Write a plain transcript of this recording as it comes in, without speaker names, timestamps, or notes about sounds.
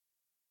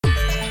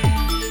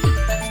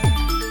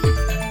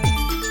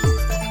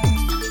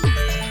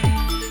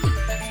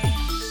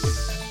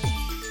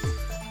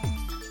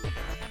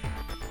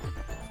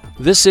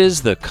This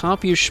is the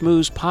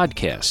CompuSchmooze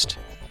Podcast,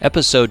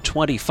 episode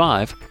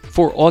 25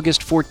 for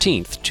August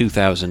 14th,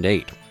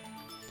 2008.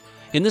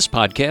 In this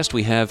podcast,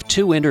 we have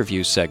two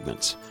interview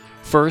segments.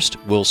 First,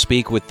 we'll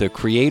speak with the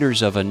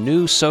creators of a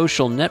new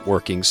social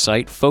networking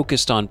site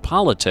focused on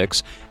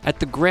politics at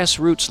the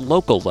grassroots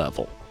local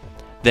level.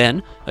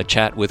 Then, a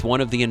chat with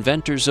one of the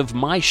inventors of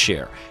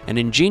Mishare, an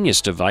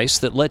ingenious device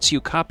that lets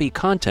you copy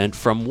content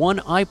from one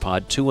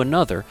iPod to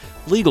another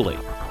legally.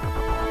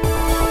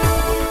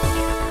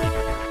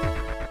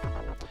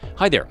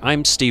 Hi there,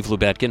 I'm Steve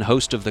Lubetkin,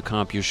 host of the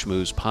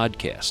CompuSchmooze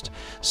Podcast.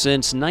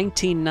 Since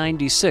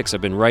 1996,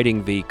 I've been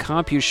writing the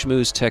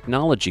CompuSchmooze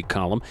technology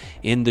column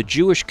in the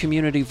Jewish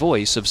Community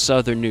Voice of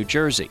Southern New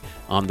Jersey,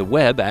 on the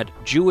web at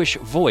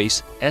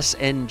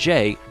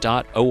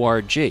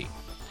jewishvoicesnj.org.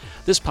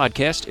 This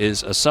podcast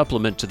is a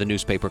supplement to the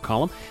newspaper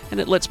column,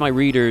 and it lets my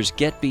readers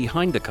get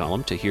behind the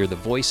column to hear the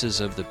voices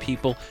of the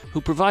people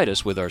who provide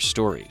us with our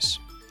stories.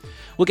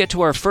 We'll get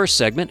to our first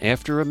segment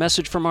after a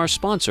message from our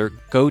sponsor,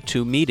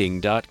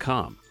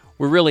 GoToMeeting.com.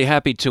 We're really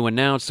happy to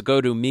announce the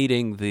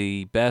GoToMeeting,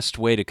 the best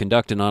way to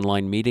conduct an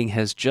online meeting,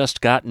 has just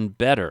gotten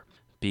better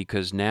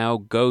because now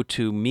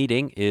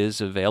GoToMeeting is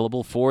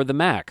available for the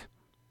Mac.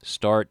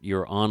 Start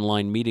your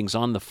online meetings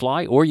on the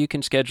fly, or you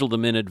can schedule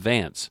them in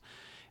advance.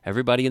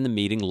 Everybody in the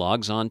meeting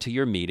logs on to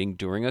your meeting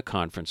during a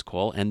conference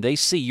call, and they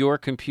see your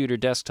computer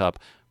desktop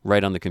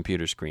right on the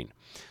computer screen.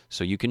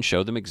 So you can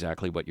show them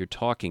exactly what you're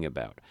talking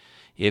about.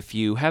 If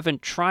you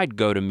haven't tried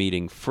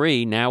GoToMeeting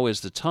free, now is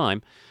the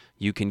time.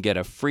 You can get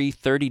a free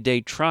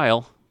 30-day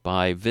trial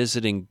by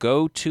visiting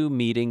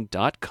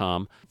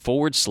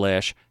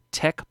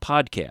gotomeeting.com/tech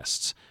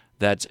podcasts.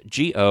 That's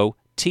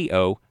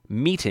GOTO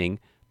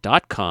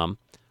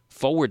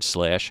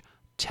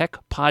meeting.com/tech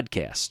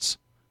podcasts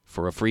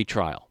for a free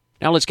trial.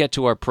 Now let's get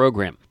to our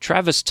program.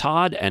 Travis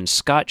Todd and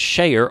Scott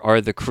Shayer are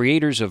the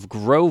creators of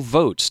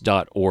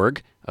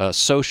growvotes.org, a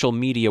social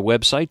media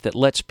website that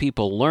lets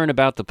people learn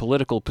about the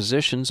political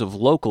positions of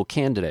local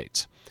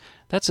candidates.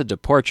 That's a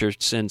departure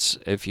since,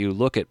 if you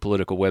look at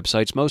political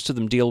websites, most of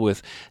them deal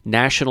with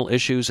national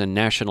issues and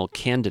national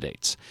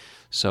candidates.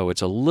 So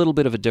it's a little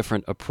bit of a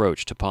different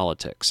approach to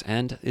politics,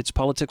 and it's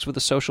politics with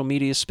a social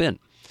media spin.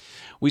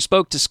 We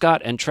spoke to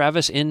Scott and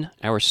Travis in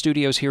our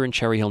studios here in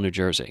Cherry Hill, New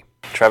Jersey.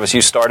 Travis,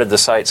 you started the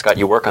site. Scott,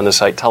 you work on the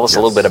site. Tell us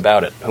a little bit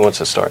about it. Who wants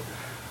to start?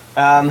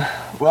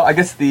 Well, I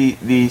guess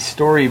the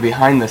story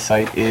behind the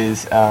site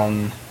is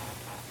in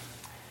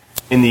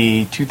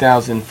the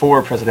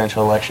 2004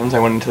 presidential elections, I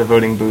went into the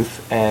voting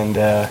booth and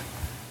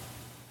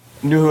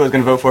knew who I was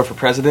going to vote for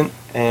president,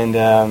 and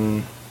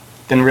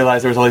then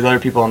realized there was all these other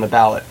people on the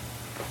ballot.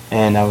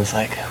 And I was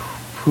like,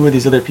 who are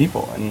these other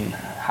people? And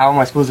how am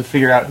I supposed to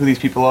figure out who these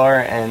people are?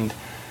 And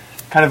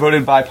kind of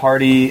voted by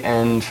party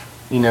and,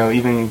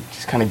 even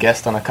just kind of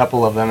guessed on a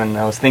couple of them. And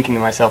I was thinking to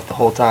myself the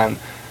whole time,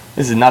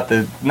 this is not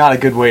a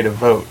good way to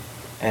vote.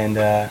 And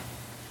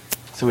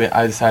so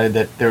I decided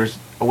that there was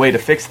a way to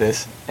fix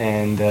this,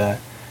 and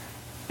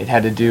it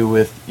had to do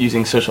with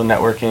using social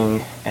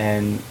networking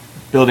and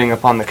building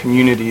upon the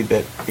community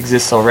that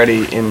exists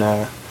already in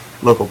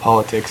local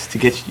politics to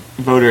get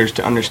voters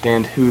to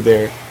understand who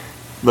their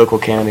local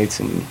candidates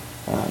and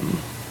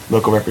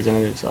local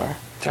representatives are.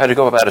 How did you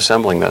go about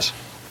assembling this?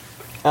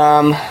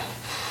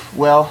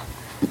 Well,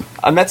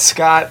 I met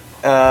Scott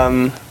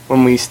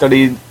when we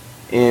studied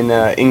in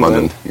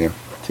England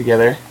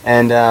together,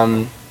 and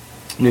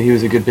knew he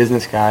was a good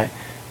business guy,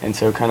 and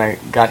so kind of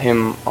got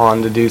him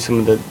on to do some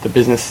of the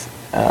business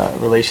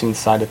relations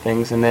side of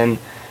things. And then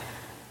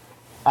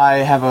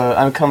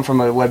I come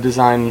from a web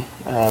design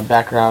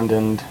background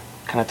and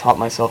kind of taught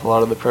myself a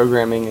lot of the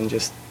programming and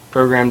just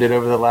programmed it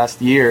over the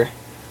last year,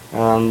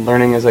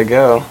 learning as I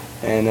go.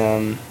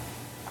 And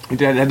I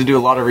had to do a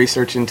lot of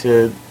research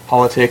into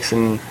politics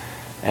and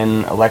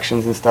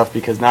elections and stuff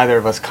because neither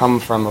of us come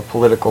from a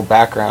political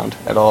background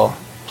at all,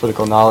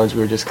 political knowledge. We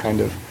were just kind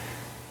of...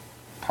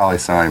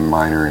 Poli-sci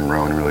minor in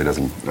Rowan really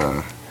doesn't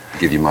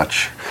give you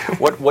much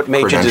what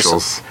made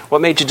credentials.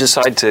 What made you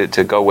decide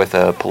to go with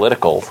a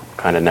political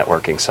kind of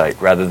networking site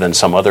rather than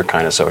some other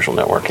kind of social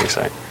networking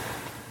site?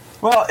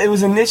 Well, it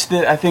was a niche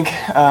that I think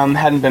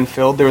hadn't been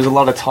filled. There was a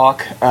lot of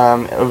talk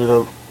over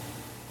the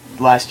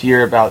last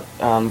year about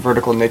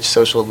vertical niche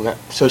social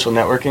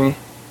networking,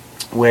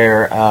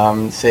 where,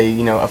 say,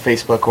 a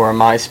Facebook or a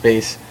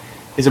MySpace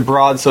is a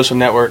broad social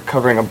network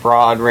covering a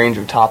broad range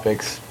of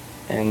topics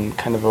and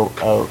kind of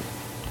a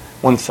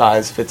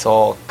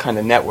one-size-fits-all kind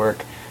of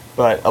network.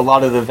 But a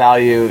lot of the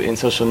value in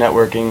social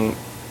networking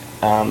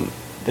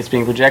that's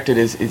being projected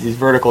is these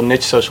vertical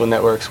niche social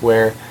networks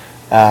where,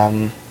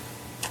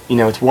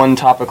 it's one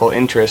topical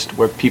interest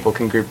where people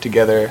can group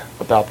together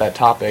about that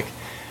topic.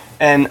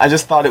 And I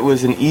just thought it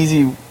was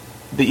the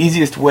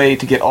easiest way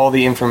to get all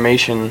the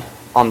information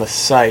on the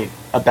site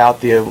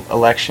about the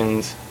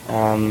elections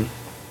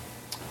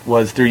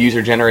was through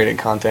user-generated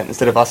content,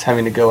 instead of us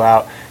having to go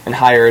out and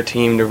hire a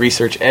team to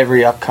research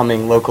every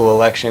upcoming local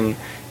election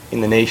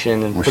in the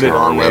nation and put it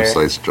on there. There are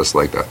websites just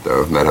like that,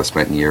 though, that have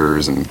spent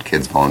years, and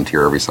kids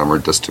volunteer every summer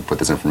just to put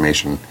this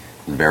information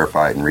and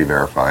verify it and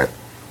re-verify it.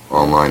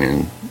 online,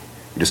 and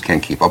you just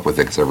can't keep up with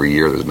it because every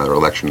year there's another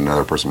election,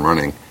 another person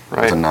running.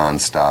 Right. It's a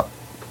non-stop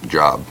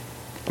job.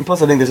 And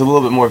plus, I think there's a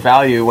little bit more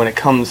value when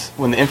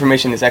the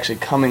information is actually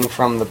coming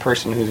from the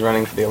person who's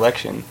running for the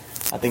election.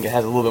 I think it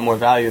has a little bit more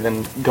value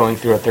than going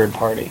through a third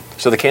party.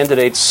 So the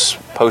candidates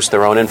post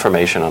their own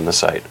information on the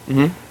site,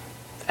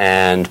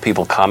 and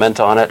people comment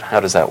on it. How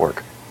does that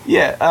work?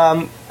 Yeah,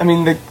 I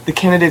mean, the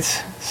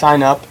candidates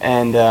sign up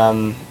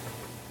and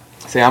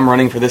say, I'm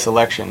running for this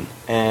election,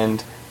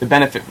 and the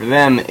benefit for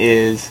them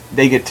is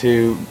they get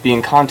to be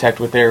in contact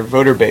with their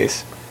voter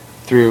base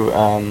through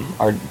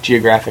our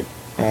geographic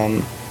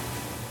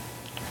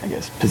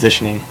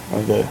positioning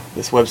of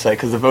this website,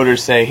 because the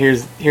voters say,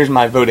 here's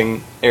my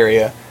voting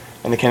area,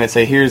 and the candidates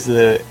say, here's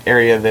the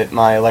area that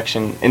my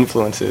election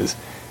influences,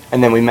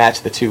 and then we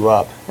match the two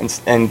up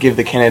and give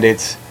the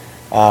candidates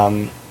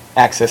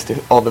access to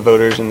all the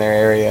voters in their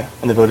area,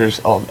 and the voters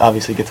all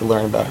obviously get to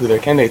learn about who their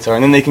candidates are,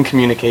 and then they can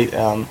communicate,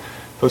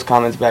 post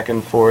comments back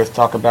and forth,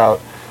 talk about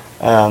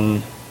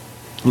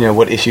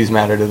what issues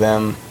matter to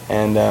them,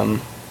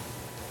 and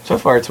so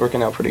far it's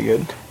working out pretty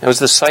good. Now, is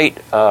the site,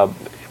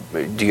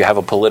 do you have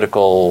a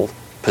political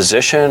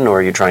position, or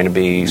are you trying to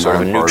be sort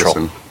of a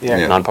neutral?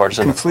 Yeah.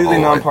 Nonpartisan? Completely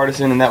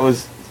nonpartisan, and that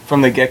was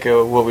from the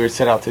get-go what we were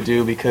set out to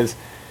do, because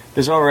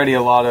there's already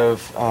a lot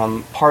of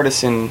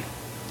partisan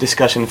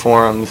discussion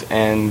forums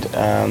and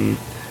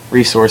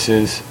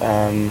resources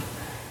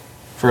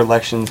for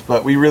elections,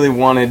 but we really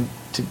wanted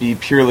to be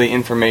purely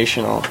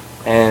informational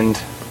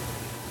and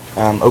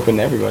open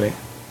to everybody.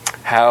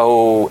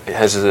 How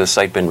has the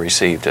site been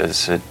received?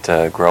 Is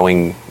it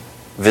growing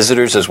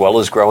visitors as well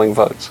as growing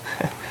votes?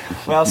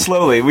 Well,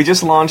 slowly. We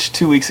just launched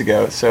 2 weeks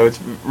ago, so it's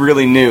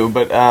really new.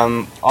 But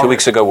 2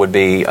 weeks ago would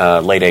be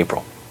late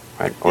April,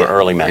 right, or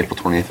early May. April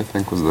 28th, I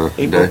think, was the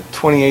April day.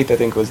 28th, I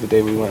think, was the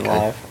day we went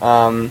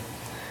live.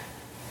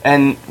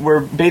 And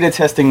we're beta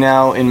testing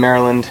now in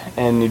Maryland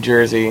and New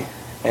Jersey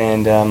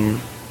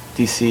and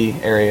D.C.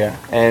 area.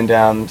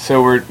 And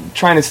so we're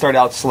trying to start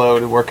out slow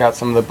to work out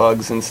some of the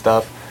bugs and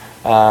stuff.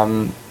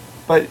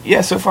 But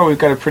yeah, so far we've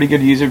got a pretty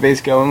good user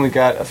base going. We've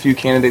got a few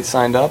candidates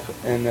signed up,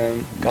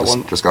 and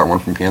Just got one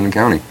from Camden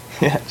County.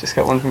 Yeah, just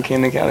got one from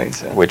Camden County.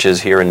 So. Which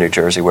is here in New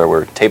Jersey, where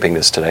we're taping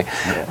this today.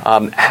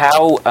 Yeah.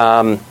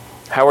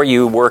 How are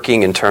you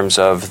working in terms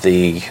of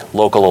the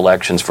local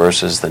elections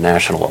versus the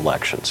national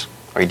elections?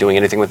 Are you doing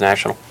anything with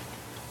national?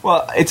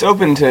 Well, it's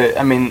open to.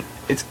 I mean,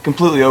 it's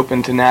completely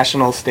open to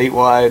national,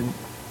 statewide,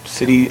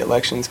 city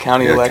elections,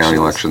 county elections. County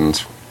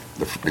elections.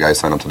 The guy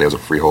signed up today as a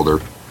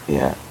freeholder.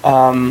 Yeah.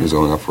 Who's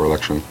going up for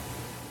election.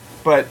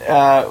 But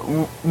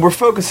we're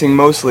focusing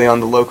mostly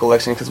on the local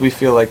election because we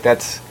feel like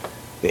that's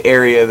the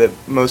area that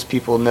most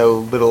people know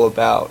little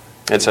about.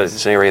 It's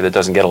an area that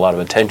doesn't get a lot of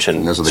attention.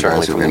 And those are the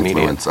certainly guys who from the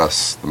media. influence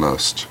us the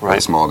most. Right.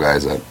 The small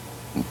guys that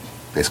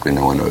basically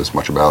no one knows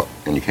much about,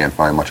 and you can't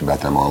find much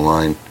about them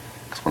online.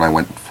 Because when I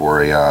went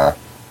for I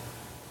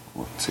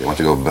went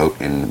to go vote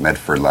in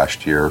Medford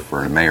last year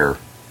for a mayor,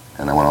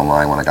 and I went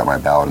online when I got my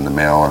ballot in the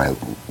mail, and I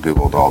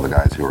Googled all the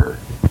guys who were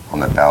on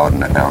that ballot,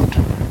 and I found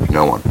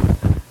no one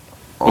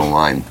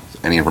online,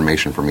 any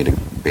information for me to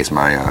base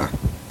my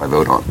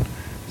vote on.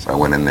 So I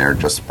went in there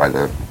just by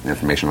the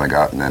information I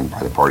got, and then by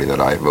the party that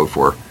I vote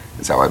for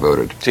is how I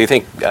voted. So you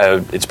think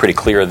it's pretty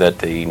clear that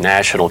the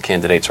national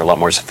candidates are a lot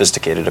more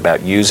sophisticated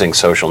about using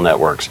social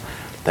networks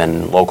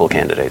than local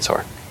candidates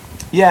are?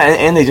 Yeah,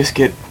 and they just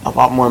get a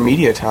lot more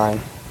media time.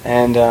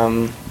 And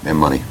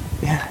money.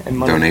 Yeah, and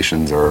money.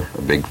 Donations are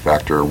a big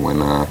factor when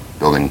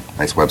building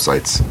nice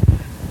websites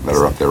that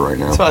are up there right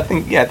now. So I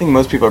think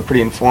most people are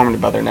pretty informed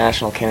about their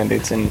national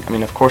candidates, and I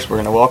mean, of course, we're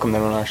going to welcome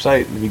them on our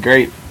site. It'd be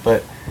great,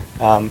 but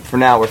for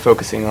now, we're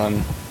focusing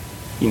on,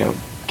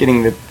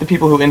 getting the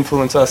people who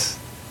influence us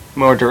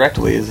more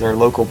directly as our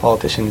local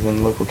politicians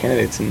and local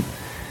candidates. And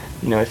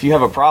if you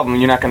have a problem,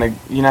 you're not going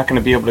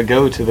to be able to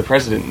go to the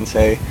president and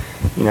say,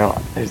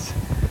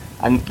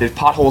 there's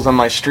potholes on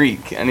my street.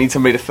 I need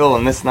somebody to fill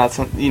them. That's not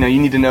something. You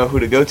need to know who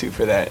to go to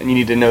for that, and you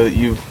need to know that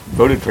you've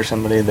voted for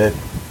somebody that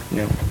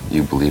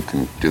you believe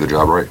can do the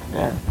job right.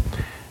 Yeah.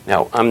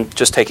 Now, I'm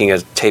just taking a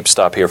tape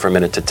stop here for a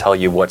minute to tell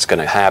you what's going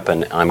to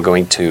happen. I'm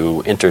going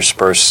to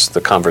intersperse the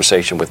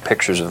conversation with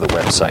pictures of the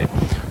website.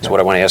 So what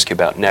I want to ask you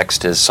about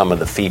next is some of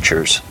the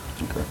features.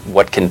 Okay.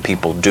 What can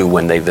people do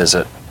when they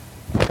visit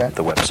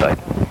the website?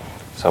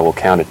 So we'll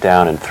count it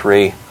down in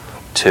 3,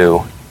 2,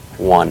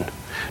 1.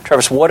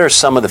 Travis, what are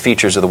some of the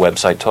features of the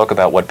website? Talk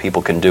about what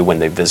people can do when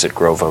they visit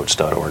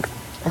growvotes.org.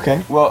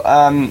 Okay.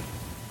 Well,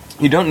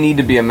 you don't need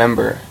to be a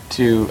member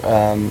to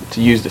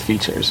use the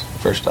features,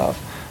 first off.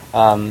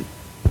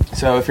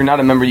 So if you're not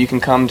a member, you can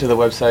come to the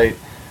website,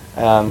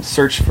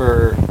 search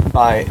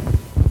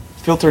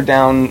filter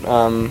down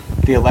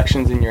the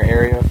elections in your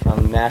area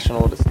from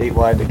national to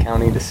statewide to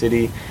county to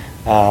city,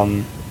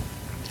 and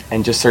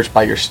just search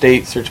by your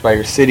state, search by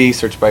your city,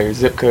 search by your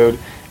zip code,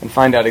 and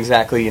find out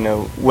exactly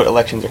what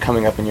elections are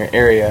coming up in your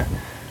area.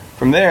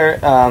 From there,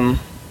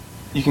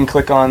 you can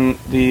click on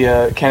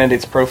the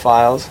candidates'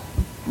 profiles,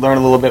 learn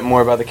a little bit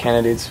more about the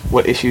candidates,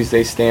 what issues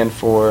they stand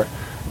for,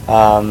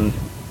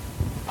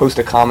 post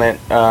a comment.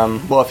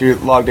 Well, if you're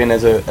logged in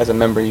as a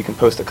member, you can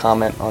post a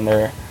comment on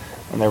their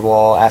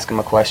wall, ask them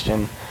a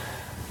question.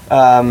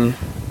 And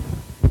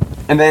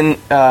then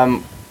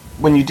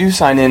when you do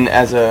sign in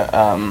as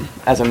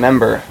a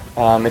member,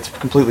 it's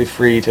completely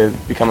free to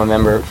become a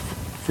member,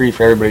 free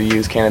for everybody to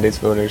use, candidates,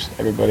 voters,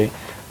 everybody.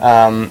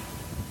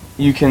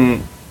 You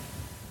can.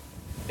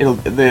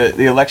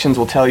 The elections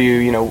will tell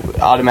you,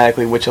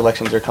 automatically which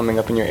elections are coming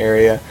up in your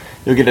area.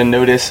 You'll get a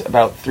notice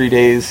about 3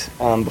 days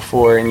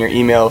before in your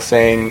email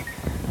saying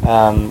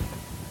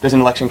there's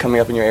an election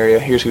coming up in your area.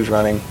 Here's who's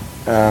running,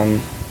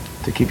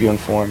 to keep you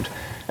informed.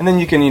 And then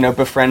you can,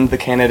 befriend the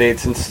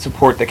candidates and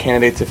support the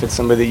candidates if it's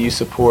somebody that you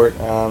support.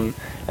 And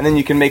then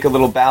you can make a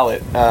little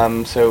ballot.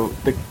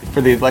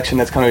 For the election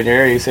that's coming to your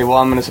area, you say, well,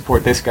 I'm going to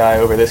support this guy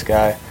over this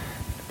guy.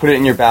 Put it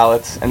in your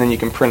ballots, and then you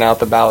can print out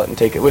the ballot and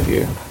take it with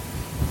you.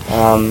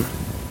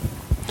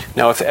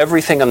 Now, if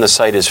everything on the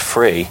site is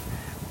free,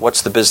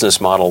 what's the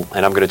business model?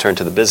 And I'm going to turn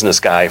to the business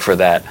guy for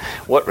that.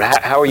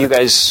 How are you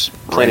guys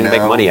planning to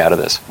make money out of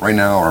this? Right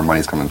now, our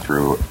money's coming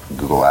through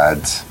Google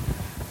Ads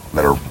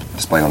that are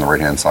displaying on the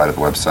right-hand side of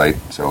the website.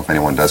 So if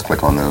anyone does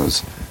click on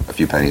those, a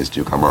few pennies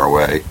do come our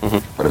way.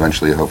 Mm-hmm. But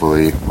eventually,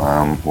 hopefully,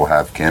 we'll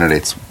have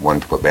candidates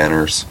wanting to put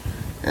banners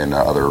and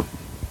other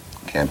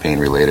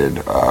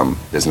campaign-related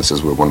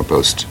businesses would want to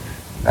post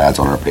ads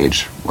on our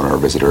page when our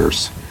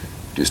visitors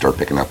do start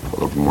picking up a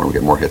little bit more. We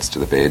get more hits to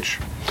the page.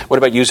 What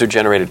about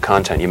user-generated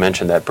content? You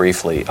mentioned that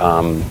briefly.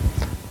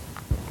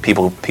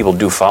 People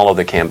do follow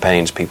the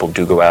campaigns. People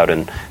do go out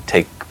and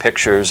take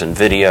pictures and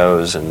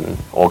videos and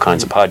all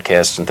kinds of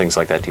podcasts and things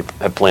like that. Do you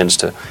have plans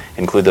to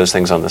include those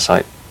things on the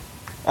site?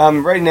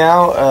 Right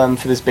now,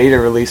 for this beta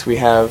release, we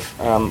have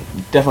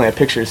definitely a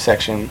pictures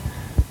section.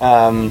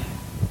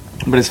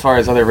 But as far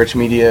as other rich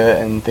media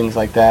and things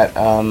like that,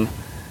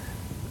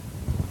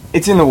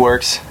 it's in the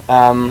works.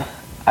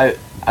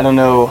 I don't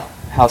know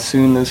how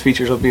soon those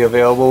features will be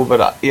available,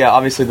 but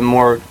obviously the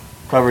more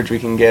coverage we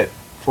can get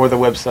for the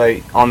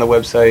website, on the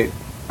website,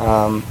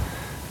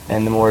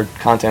 and the more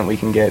content we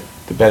can get,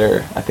 the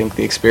better I think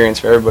the experience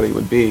for everybody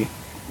would be.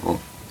 Well,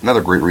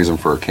 another great reason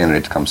for a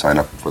candidate to come sign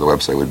up for the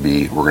website would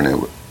be we're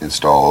going to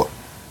install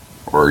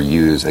or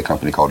use a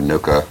company called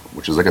Noka,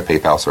 which is like a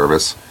PayPal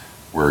service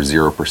where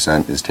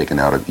 0% is taken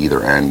out of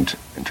either end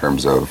in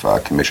terms of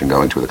commission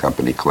going to the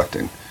company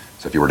collecting.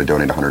 So if you were to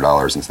donate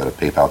 $100 instead of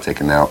PayPal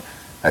taking out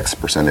X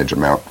percentage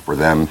amount for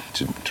them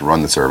to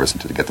run the service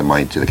and to get the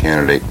money to the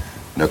candidate,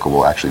 Noka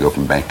will actually go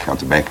from bank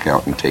account to bank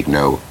account and take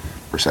no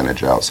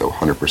percentage out. So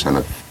 100%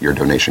 of your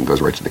donation goes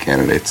right to the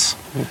candidate's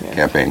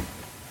campaign.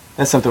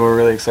 That's something we're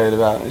really excited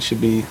about. It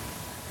should be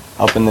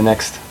up in the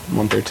next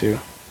month or two.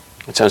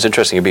 It sounds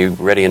interesting. You'll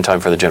be ready in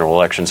time for the general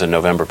elections in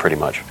November, pretty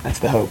much. That's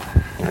the hope.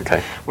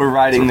 Okay. We're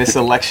riding this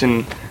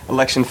election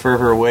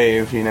fervor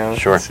wave,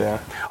 Sure.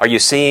 Are you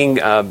seeing,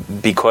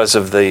 because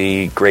of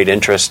the great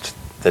interest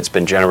that's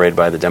been generated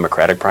by the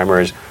Democratic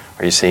primaries,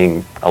 are you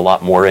seeing a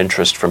lot more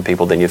interest from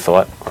people than you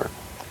thought? Or?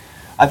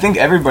 I think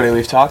everybody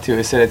we've talked to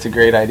has said it's a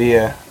great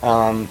idea,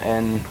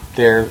 and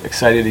they're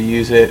excited to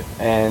use it,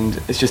 and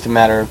it's just a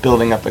matter of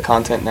building up the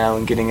content now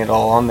and getting it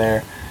all on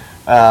there.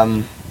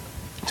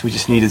 So we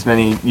just need as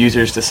many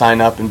users to sign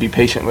up and be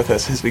patient with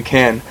us as we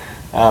can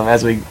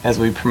as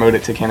we promote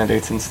it to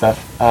candidates and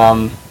stuff.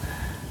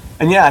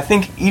 I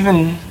think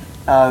even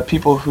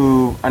people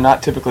who are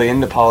not typically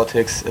into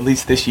politics, at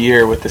least this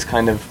year with this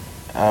kind of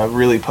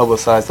really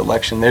publicized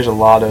election, there's a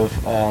lot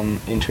of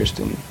interest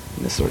in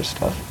this sort of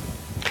stuff.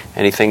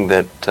 Anything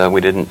that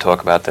we didn't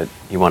talk about that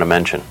you want to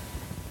mention?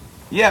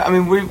 Yeah, I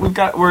mean we've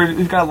got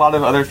a lot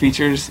of other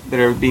features that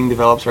are being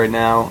developed right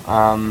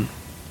now.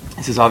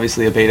 This is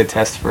obviously a beta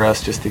test for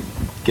us just to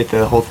get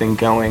the whole thing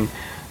going,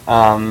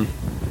 and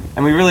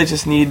we really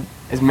just need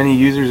as many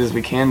users as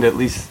we can to at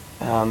least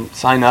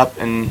sign up,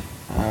 and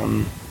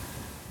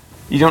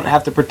you don't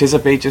have to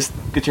participate, just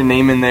get your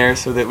name in there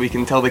so that we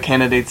can tell the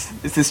candidates.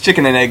 It's this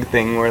chicken and egg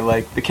thing where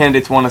the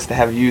candidates want us to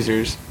have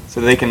users so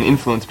they can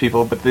influence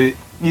people, but the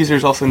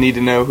users also need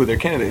to know who their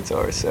candidates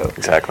are. So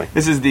exactly,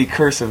 this is the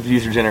curse of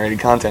user-generated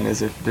content: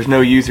 is if there's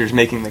no users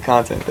making the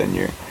content, then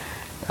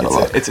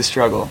it's a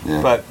struggle.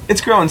 Yeah. But it's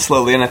growing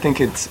slowly, and I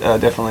think it's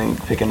definitely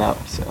picking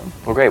up. So.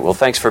 Well, great. Well,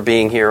 thanks for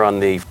being here on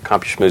the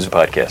CompuSchmooze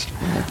Podcast.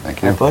 Yeah,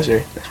 thank you. My pleasure.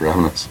 Thanks for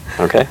having us.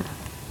 Okay.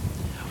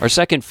 Our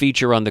second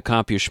feature on the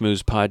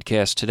CompuSchmooze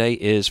Podcast today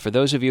is for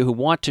those of you who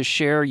want to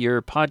share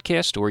your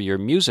podcast or your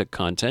music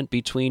content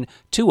between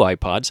two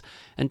iPods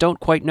and don't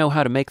quite know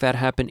how to make that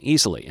happen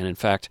easily. And in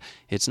fact,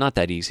 it's not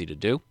that easy to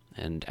do,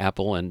 and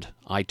Apple and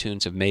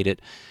iTunes have made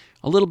it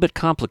a little bit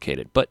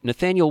complicated. But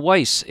Nathaniel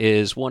Weiss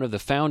is one of the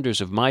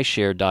founders of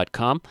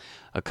Mishare.com,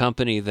 a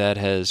company that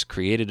has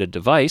created a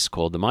device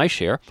called the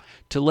Mishare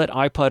to let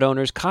iPod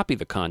owners copy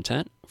the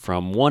content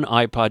from one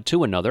iPod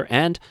to another,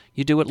 and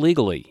you do it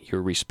legally.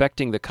 You're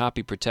respecting the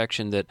copy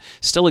protection that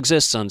still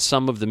exists on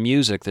some of the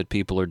music that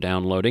people are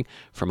downloading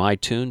from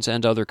iTunes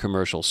and other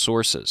commercial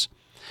sources.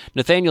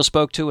 Nathaniel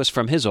spoke to us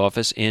from his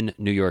office in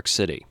New York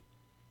City.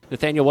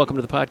 Nathaniel, welcome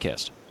to the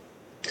podcast.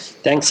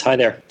 Thanks. Hi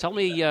there. Tell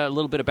me a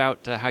little bit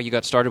about how you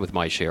got started with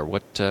Mishare.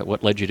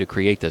 What led you to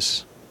create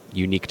this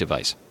unique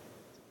device?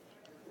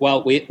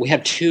 Well, we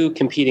have two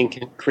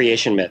competing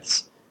creation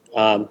myths.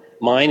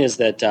 Mine is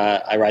that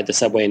I ride the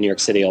subway in New York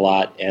City a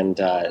lot, and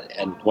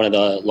one of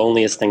the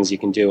loneliest things you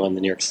can do on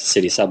the New York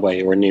City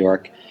subway or New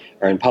York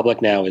or in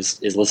public now is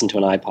listen to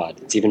an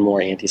iPod. It's even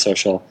more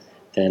antisocial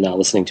than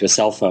listening to a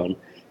cell phone.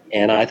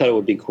 And I thought it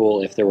would be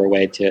cool if there were a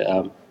way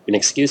to an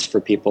excuse for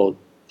people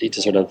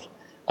to sort of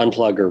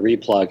unplug or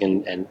replug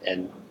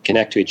and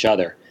connect to each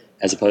other,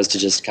 as opposed to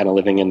just kind of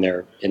living in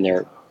their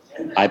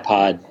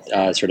iPod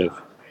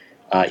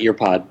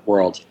earpod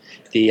world.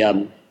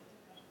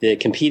 The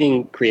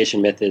competing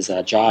creation myth is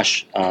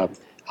Josh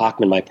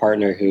Hockman, my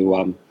partner,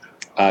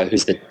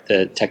 who's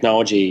the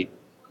technology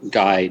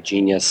guy,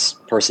 genius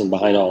person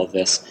behind all of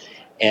this.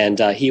 And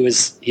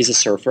he's a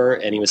surfer,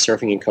 and he was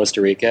surfing in Costa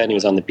Rica, and he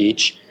was on the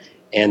beach,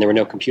 and there were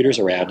no computers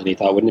around, and he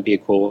thought, wouldn't it be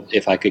cool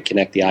if I could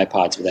connect the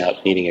iPods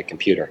without needing a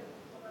computer?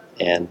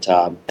 And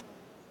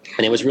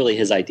it was really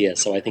his idea,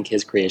 so I think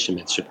his creation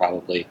myth should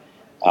probably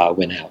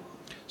win out.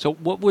 So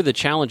what were the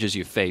challenges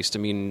you faced? I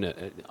mean,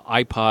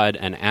 iPod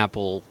and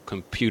Apple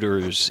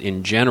computers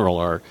in general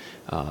are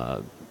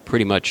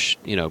pretty much,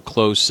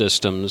 closed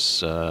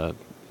systems.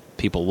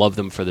 People love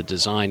them for the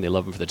design, they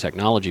love them for the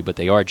technology, but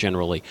they are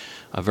generally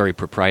a very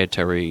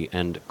proprietary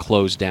and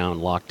closed-down,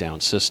 locked-down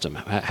system.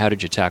 How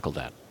did you tackle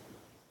that?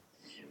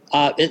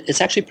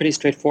 It's actually pretty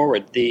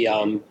straightforward.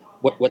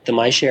 What the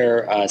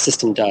Mishare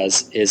system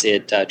does is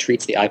it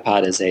treats the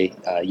iPod as a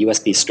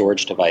USB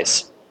storage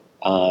device.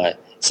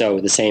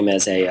 So the same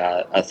as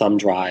a thumb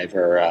drive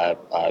or a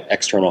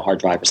external hard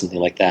drive or something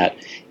like that.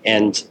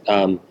 And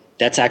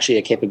that's actually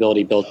a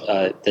capability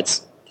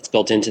that's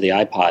built into the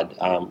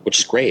iPod, which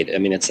is great. I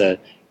mean, the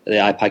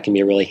iPod can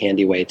be a really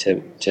handy way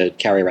to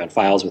carry around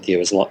files with you,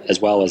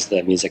 as well as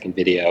the music and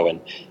video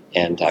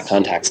and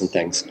contacts and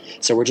things.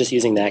 So we're just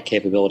using that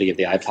capability of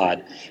the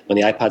iPod. When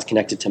the iPod's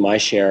connected to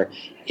Mishare,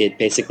 it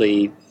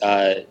basically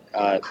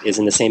is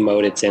in the same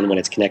mode it's in when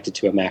it's connected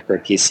to a Mac or a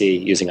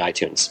PC using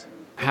iTunes.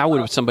 How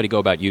would somebody go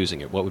about using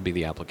it? What would be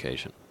the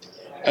application?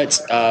 There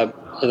are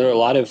a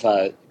lot of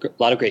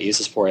great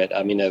uses for it.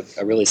 I mean, a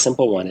really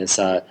simple one is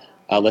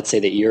let's say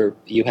that you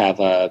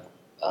want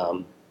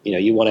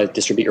to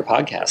distribute your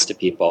podcast to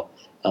people.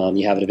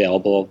 You have it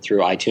available through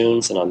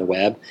iTunes and on the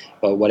web.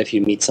 But what if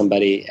you meet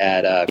somebody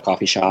at a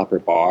coffee shop or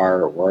bar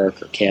or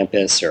work or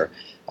campus or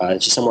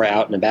just somewhere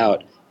out and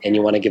about, and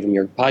you want to give them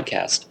your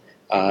podcast?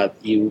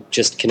 You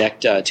just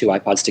connect two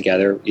iPods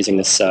together using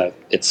this.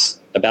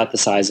 It's about the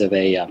size of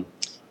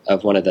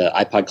of one of the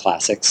iPod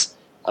Classics,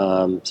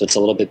 so it's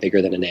a little bit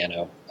bigger than a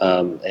Nano,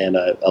 and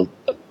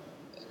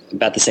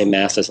about the same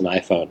mass as an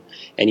iPhone.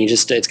 And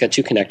it's got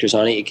two connectors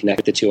on it. You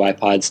connect the two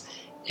iPods,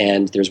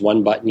 and there's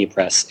one button you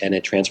press, and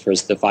it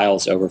transfers the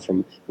files over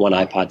from one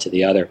iPod to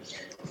the other.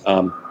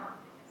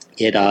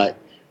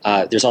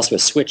 There's also a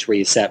switch where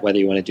you set whether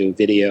you want to do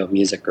video,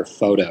 music, or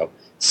photo.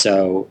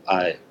 So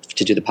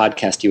to do the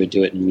podcast, you would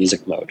do it in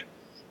music mode.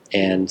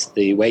 And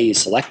the way you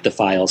select the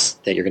files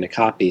that you're going to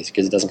copy,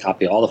 because it doesn't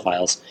copy all the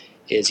files,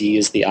 is you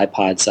use the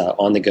iPod's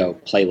on-the-go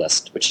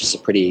playlist, which is a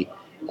pretty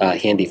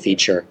handy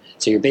feature.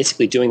 So you're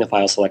basically doing the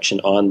file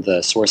selection on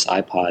the source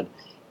iPod,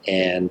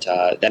 and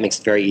that makes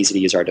it very easy to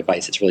use our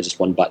device. It's really just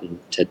one button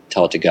to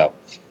tell it to go.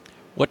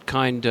 What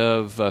kind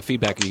of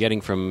feedback are you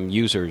getting from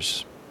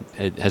users?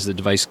 Has the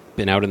device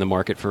been out in the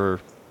market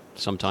for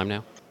some time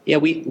now? Yeah,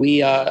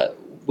 we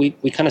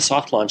kind of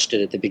soft launched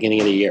it at the beginning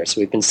of the year.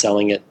 So we've been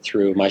selling it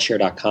through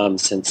myshare.com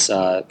since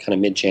kind of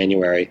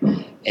mid-January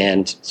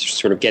and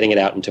sort of getting it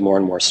out into more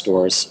and more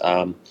stores.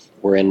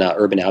 We're in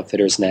Urban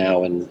Outfitters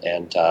now and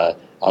a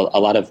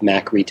lot of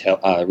Mac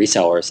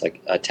resellers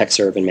like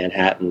TechServe in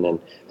Manhattan and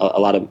a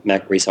lot of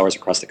Mac resellers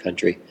across the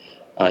country.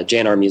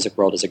 J&R Music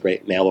World is a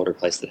great mail order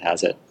place that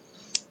has it.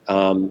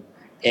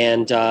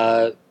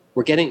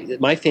 We're getting,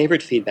 my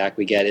favorite feedback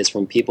we get is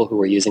from people who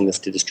are using this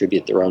to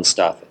distribute their own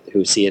stuff,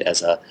 who see it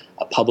as a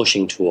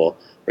publishing tool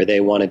where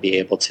they want to be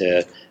able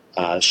to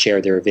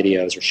share their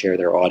videos or share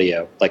their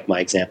audio, like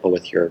my example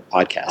with your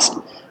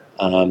podcast.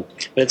 But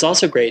it's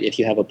also great if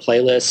you have a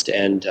playlist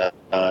and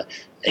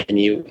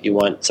you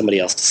want somebody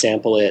else to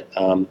sample it,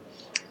 or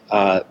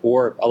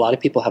a lot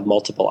of people have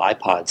multiple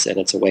iPods, and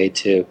it's a way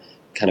to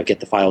kind of get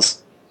the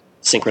files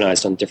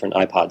synchronized on different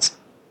iPods.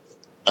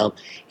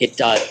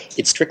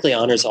 It strictly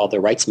honors all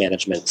the rights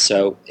management,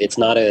 so it's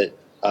not a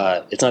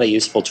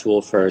useful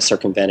tool for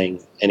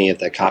circumventing any of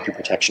the copy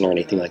protection or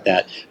anything like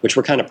that, which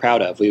we're kind of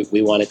proud of.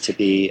 We want it to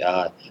be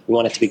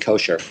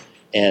kosher,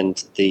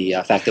 and the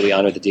fact that we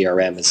honor the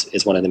DRM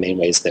is one of the main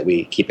ways that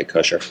we keep it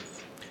kosher.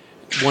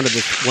 One of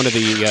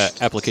the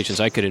applications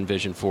I could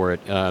envision for it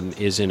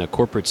is in a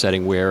corporate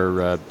setting where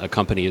a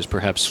company is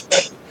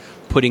perhaps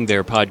putting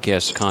their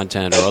podcast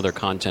content or other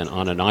content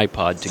on an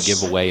iPod to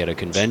give away at a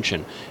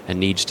convention and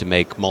needs to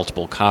make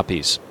multiple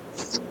copies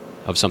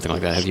of something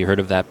like that. Have you heard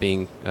of that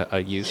being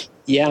a use?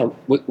 Yeah,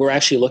 we're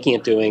actually looking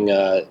at doing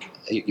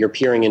you're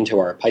peering into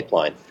our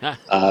pipeline.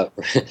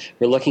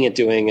 We're looking at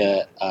doing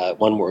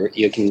one where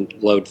you can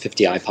load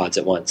 50 iPods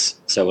at once.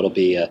 So it'll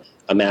be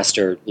a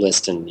master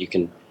list, and you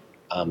can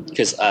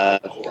because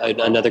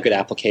another good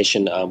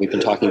application. We've been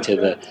talking to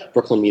the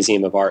Brooklyn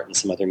Museum of Art and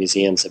some other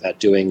museums about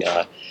doing.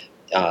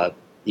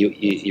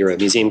 You're a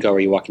museum goer.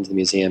 You walk into the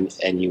museum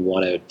and you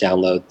want to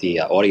download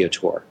the audio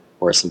tour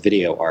or some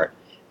video art.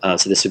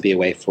 So this would be a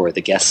way for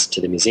the guests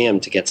to the museum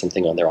to get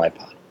something on their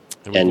iPod.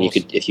 And you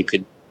could, if you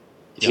could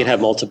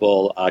have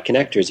multiple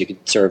connectors, you could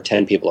serve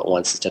 10 people at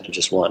once instead of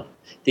just one.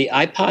 The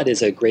iPod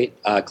is a great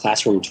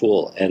classroom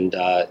tool, and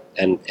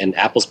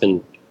Apple's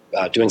been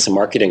doing some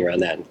marketing around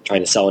that and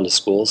trying to sell into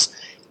schools.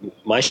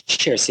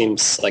 Mishare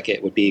seems like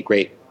it would be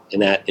great in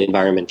that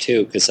environment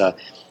too, because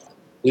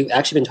we've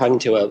actually been talking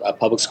to a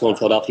public school in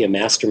Philadelphia,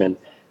 Masterman.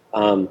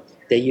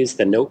 They use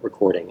the note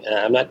recording.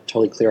 I'm not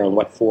totally clear on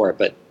what for,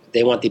 but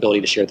they want the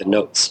ability to share the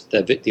notes,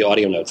 the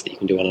audio notes that you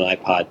can do on an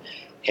iPod.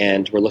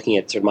 And we're looking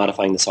at sort of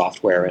modifying the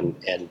software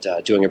and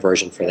doing a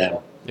version for them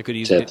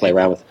to play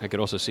around with. I could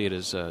also see it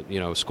as,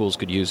 schools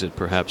could use it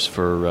perhaps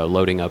for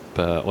loading up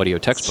audio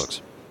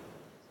textbooks.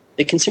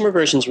 The consumer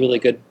version is really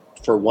good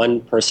for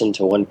one person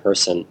to one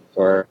person,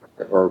 or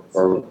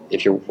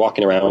if you're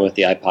walking around with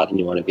the iPod and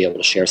you want to be able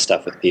to share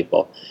stuff with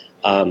people.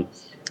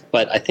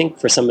 But I think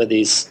for some of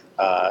these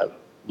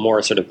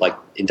more sort of like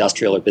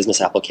industrial or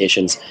business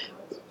applications,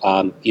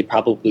 you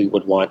probably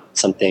would want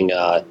something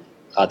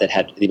that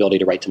had the ability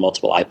to write to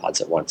multiple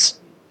iPods at once.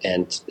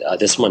 And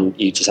this one,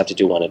 you just have to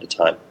do one at a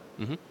time.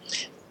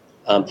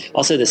 Mm-hmm.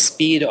 Also, the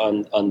speed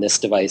on this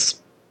device,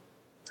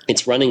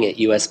 it's running at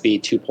USB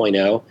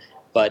 2.0,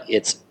 but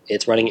it's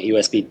running at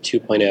USB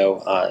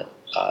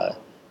 2.0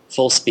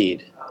 full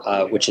speed,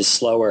 which is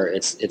slower.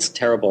 It's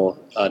terrible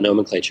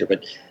nomenclature,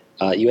 but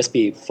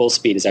USB full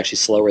speed is actually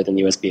slower than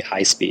USB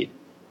high speed.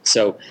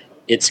 So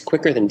it's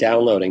quicker than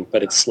downloading,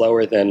 but it's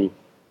slower than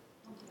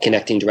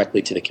connecting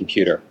directly to the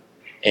computer.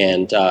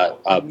 And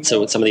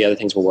so some of the other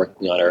things we're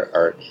working on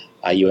are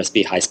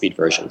USB high-speed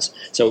versions.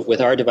 So with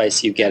our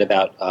device, you get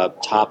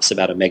about tops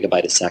about a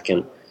megabyte a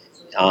second.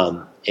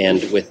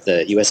 And with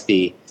the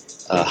USB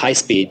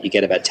high-speed, you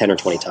get about 10 or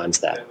 20 times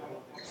that.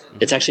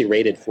 It's actually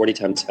rated 40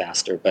 times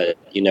faster, but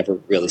you never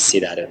really see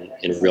that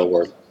in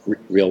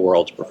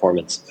real-world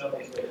performance.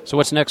 So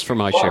what's next for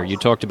Mishare? You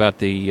talked about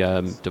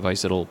the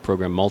device that'll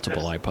program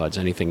multiple iPods.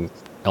 Anything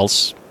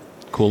else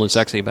cool and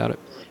sexy about it?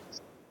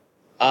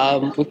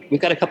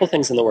 We've got a couple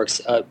things in the works.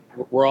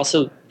 We're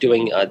also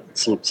doing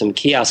some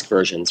kiosk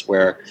versions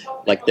where,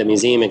 like the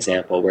museum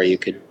example, where you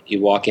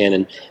walk in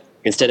and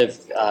instead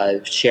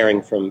of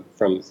sharing from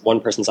one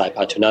person's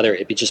iPod to another,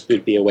 it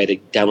would be a way to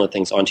download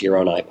things onto your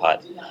own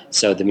iPod.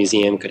 So the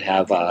museum could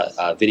have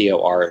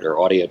video art or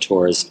audio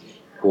tours,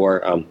 or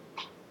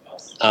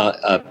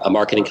a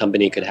marketing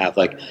company could have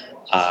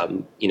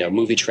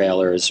movie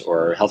trailers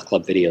or health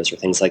club videos or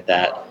things like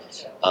that.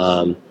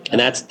 And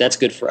that's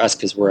good for us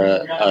because we're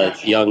a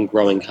young,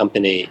 growing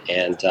company,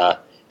 and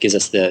gives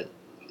us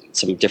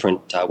some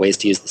different ways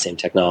to use the same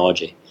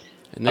technology.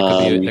 And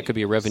that could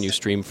be a revenue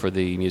stream for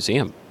the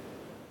museum.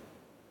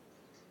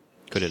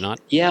 Could it not?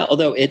 Yeah,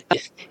 although in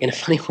a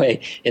funny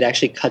way, it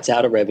actually cuts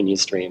out a revenue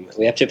stream.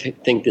 We have to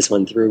think this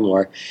one through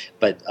more.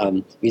 But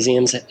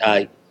museums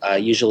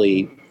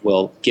usually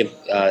will give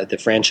the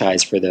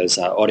franchise for those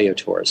audio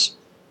tours.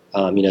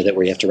 That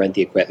where you have to rent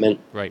the equipment.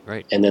 Right.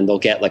 And then they'll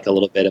get like a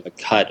little bit of a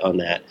cut on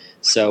that.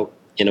 So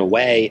in a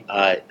way,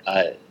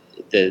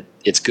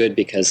 it's good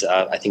because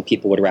I think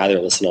people would rather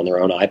listen on their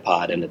own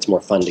iPod, and it's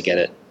more fun to get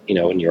it,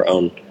 on your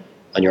own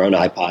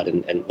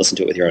iPod and listen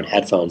to it with your own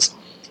headphones.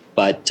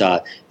 But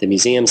the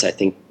museums, I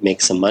think, make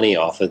some money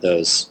off of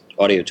those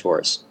audio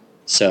tours.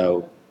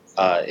 So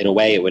in a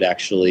way, it would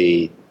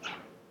actually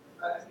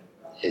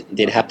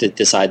they'd have to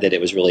decide that it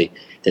was really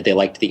that they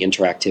liked the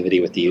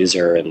interactivity with the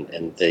user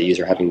and the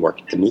user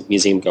the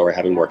museum goer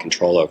having more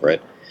control over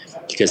it,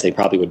 because they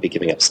probably would be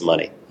giving up some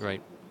money.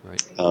 Right.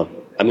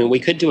 We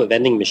could do a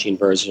vending machine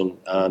version.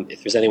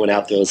 If there's anyone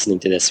out there listening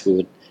to this, we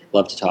would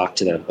love to talk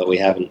to them, but we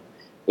haven't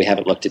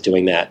looked at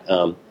doing that.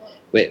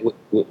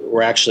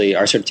 We're actually,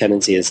 our sort of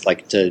tendency is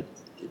like to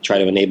try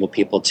to enable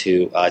people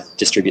to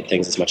distribute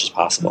things as much as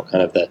possible,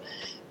 kind of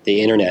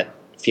the internet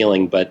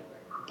feeling, but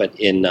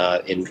in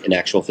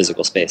actual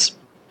physical space.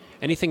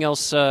 Anything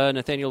else,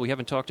 Nathaniel, we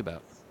haven't talked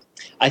about?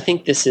 I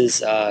think this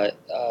is,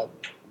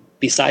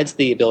 besides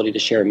the ability to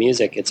share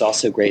music, it's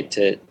also great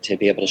to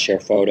be able to share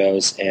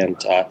photos, and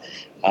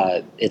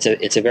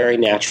it's a very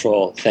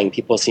natural thing.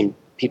 People seem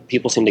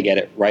to get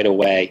it right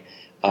away.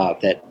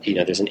 That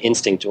there's an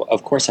instinct to,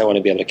 of course, I want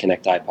to be able to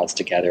connect iPods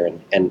together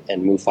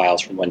and move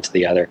files from one to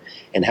the other.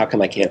 And how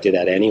come I can't do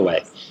that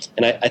anyway?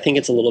 And I think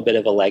it's a little bit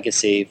of a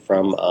legacy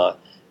from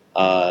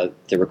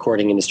the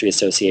Recording Industry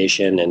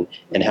Association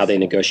and how they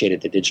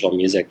negotiated the digital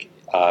music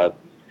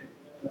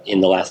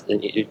in the last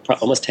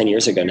almost 10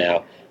 years ago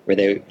now, where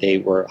they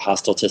were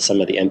hostile to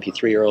some of the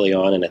MP3 early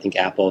on, and I think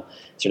Apple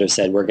sort of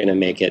said we're going to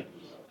make it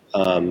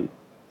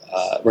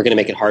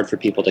hard for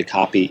people to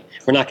copy.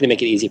 We're not going to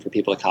make it easy for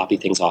people to copy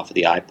things off of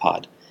the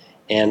iPod.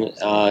 And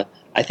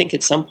I think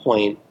at some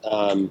point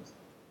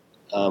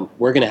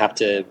we're going to have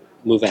to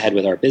move ahead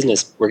with our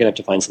business. We're going to have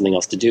to find something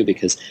else to do,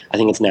 because I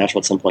think it's natural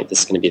at some point this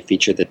is going to be a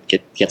feature that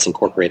gets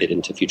incorporated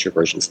into future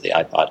versions of the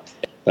iPod.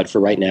 But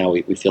for right now,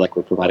 we feel like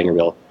we're providing a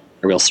real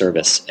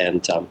service.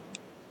 And do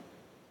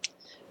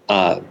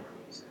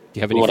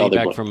you have any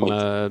feedback from?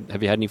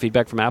 Have you had any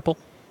feedback from Apple?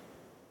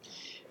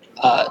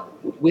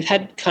 We've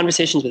had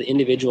conversations with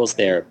individuals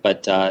there,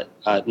 but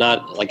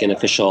not like an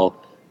official.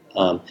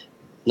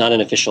 Not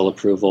an official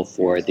approval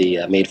for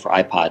the Made for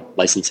iPod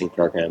licensing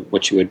program,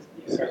 which would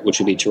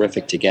be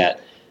terrific to get.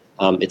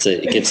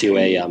 It gives you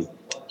a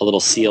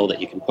little seal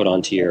that you can put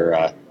onto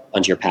your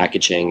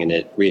packaging, and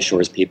it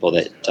reassures people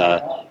that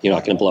you're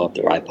not going to blow up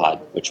their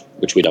iPod,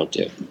 which we don't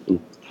do.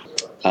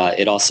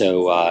 It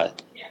also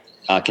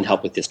can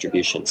help with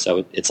distribution,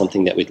 so it's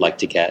something that we'd like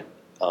to get,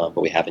 but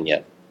we haven't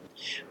yet.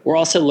 We're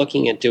also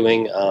looking at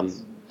doing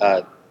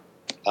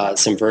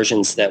some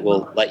versions that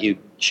will let you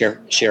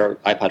share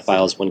iPod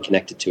files when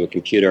connected to a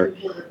computer,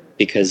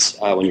 because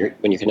when you're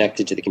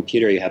connected to the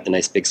computer, you have the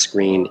nice big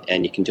screen,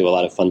 and you can do a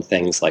lot of fun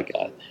things like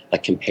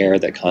compare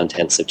the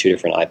contents of two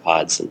different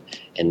iPods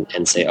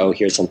and say, oh,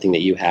 here's something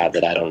that you have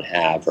that I don't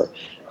have, or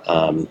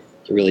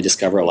really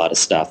discover a lot of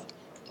stuff.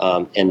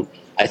 And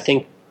I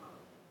think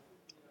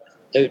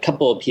a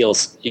couple of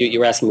appeals. You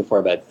were asking before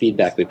about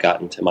feedback we've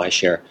gotten to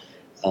MyShare.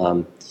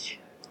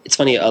 It's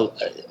funny, a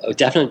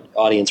definite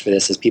audience for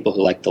this is people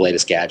who like the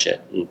latest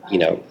gadget. And,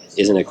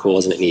 isn't it cool?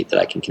 Isn't it neat that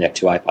I can connect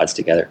two iPods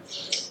together?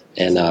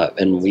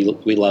 And we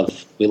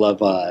love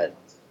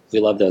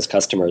those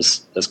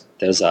customers,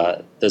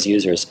 those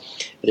users.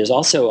 But there's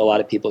also a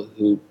lot of people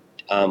who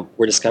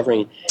we're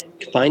discovering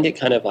find it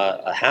kind of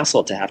a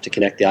hassle to have to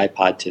connect the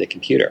iPod to the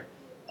computer.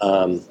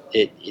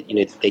 They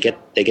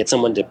get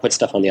someone to put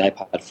stuff on the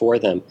iPod for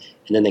them,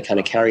 and then they kind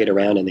of carry it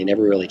around, and they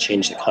never really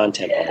change the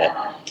content of it.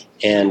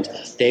 And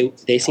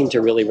they seem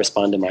to really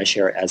respond to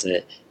MyShare as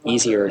an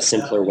easier,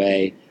 simpler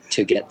way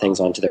to get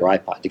things onto their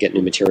iPod, to get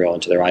new material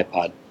onto their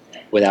iPod,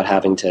 without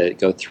having to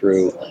go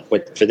through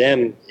what for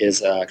them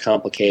is a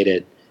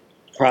complicated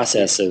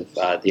process of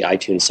the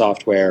iTunes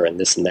software and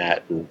this and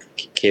that, and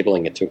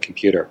cabling it to a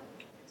computer,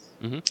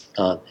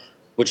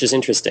 which is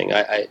interesting.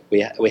 We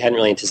hadn't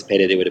really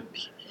anticipated it would.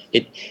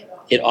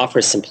 It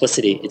offers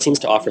simplicity. It seems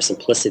to offer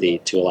simplicity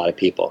to a lot of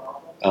people,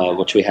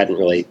 which we hadn't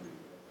really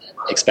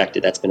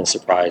expected. That's been a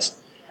surprise.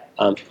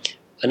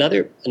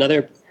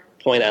 Another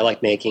point I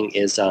like making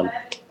is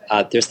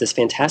there's this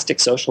fantastic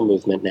social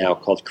movement now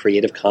called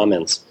Creative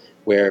Commons,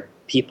 where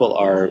people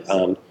are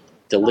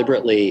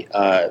deliberately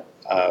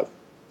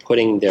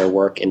putting their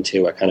work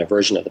into a kind of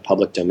version of the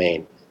public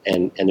domain,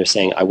 and they're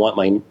saying, I want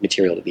my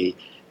material to be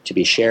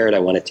shared. I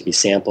want it to be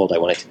sampled. I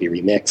want it to be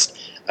remixed.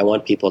 I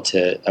want people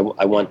to.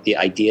 I want the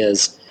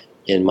ideas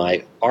in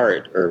my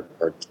art or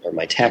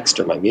my text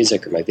or my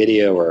music or my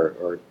video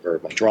or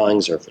my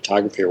drawings or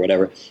photography or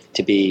whatever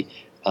to be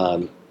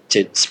to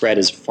spread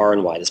as far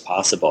and wide as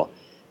possible.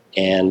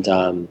 And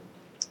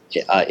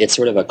it's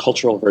sort of a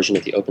cultural version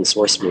of the open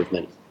source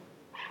movement.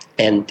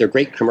 And they're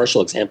great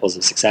commercial examples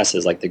of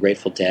successes, like the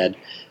Grateful Dead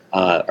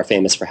are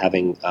famous for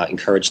having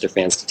encouraged their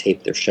fans to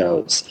tape their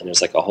shows. And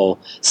there's like a whole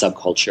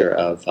subculture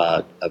of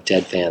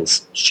Dead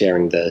fans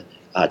sharing the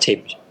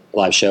taped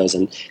live shows.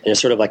 And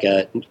there's sort of like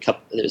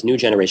there's new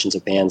generations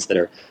of bands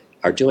that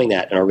are doing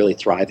that and are really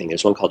thriving.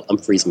 There's one called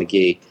Humphreys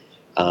McGee.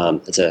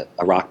 It's a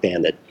rock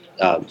band that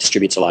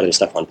distributes a lot of their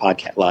stuff on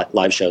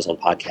live shows on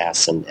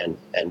podcasts and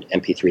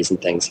MP3s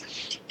and things.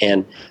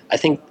 And I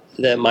think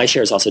that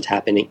MyShare is also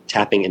tapping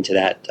into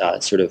that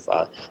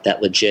that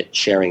legit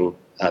sharing,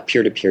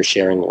 peer-to-peer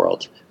sharing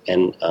world.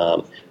 And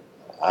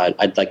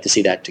I'd like to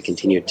see that to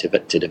continue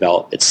to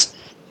develop. It's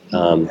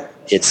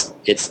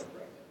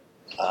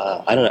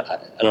I don't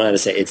know how to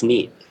say it. It's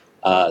neat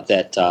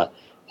that a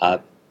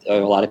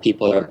lot of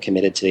people are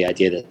committed to the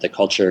idea that the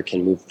culture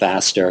can move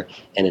faster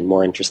and in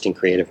more interesting,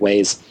 creative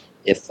ways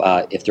if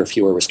there are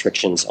fewer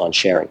restrictions on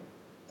sharing,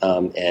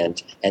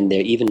 and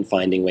they're even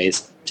finding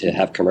ways to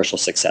have commercial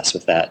success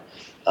with that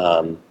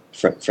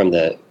from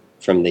the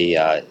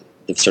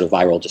sort of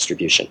viral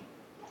distribution.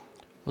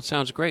 Well, it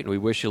sounds great, and we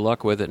wish you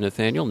luck with it,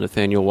 Nathaniel.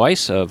 Nathaniel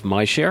Weiss of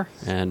MyShare,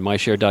 and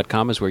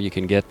MyShare.com is where you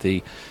can get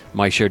the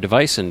MyShare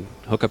device and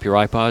hook up your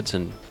iPods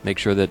and make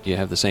sure that you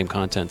have the same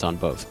content on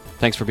both.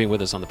 Thanks for being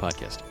with us on the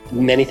podcast.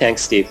 Many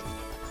thanks, Steve.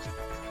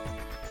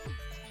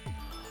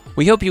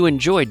 We hope you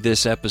enjoyed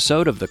this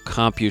episode of the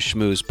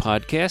CompuSchmooze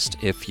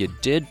Podcast. If you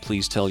did,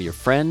 please tell your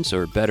friends,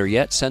 or better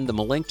yet, send them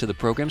a link to the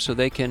program so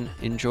they can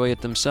enjoy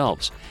it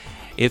themselves.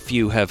 If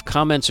you have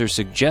comments or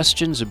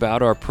suggestions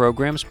about our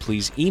programs,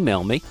 please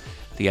email me.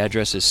 The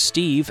address is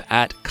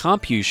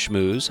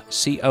steve@CompuSchmooze,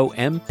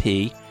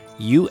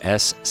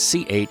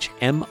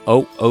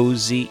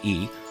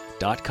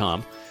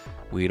 CompuSchmooze.com.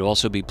 We'd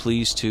also be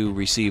pleased to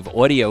receive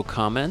audio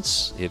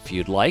comments. If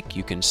you'd like,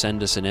 you can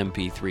send us an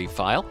MP3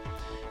 file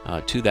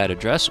to that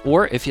address,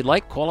 or if you'd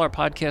like, call our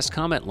podcast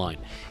comment line.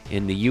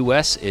 In the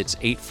U.S., it's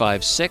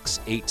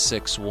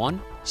 856-861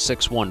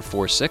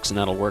 6146, and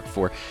that'll work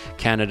for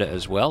Canada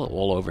as well,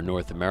 all over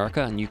North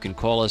America. And you can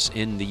call us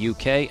in the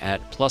UK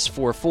at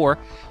 +44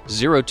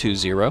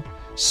 020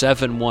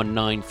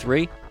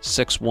 7193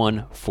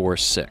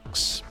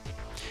 6146.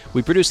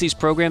 We produce these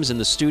programs in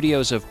the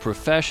studios of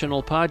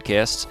Professional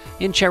Podcasts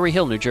in Cherry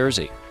Hill, New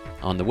Jersey,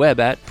 on the web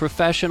at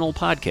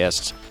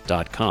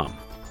professionalpodcasts.com.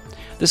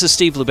 This is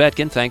Steve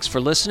Lubetkin. Thanks for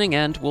listening,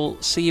 and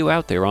we'll see you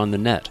out there on the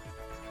net.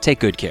 Take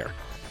good care.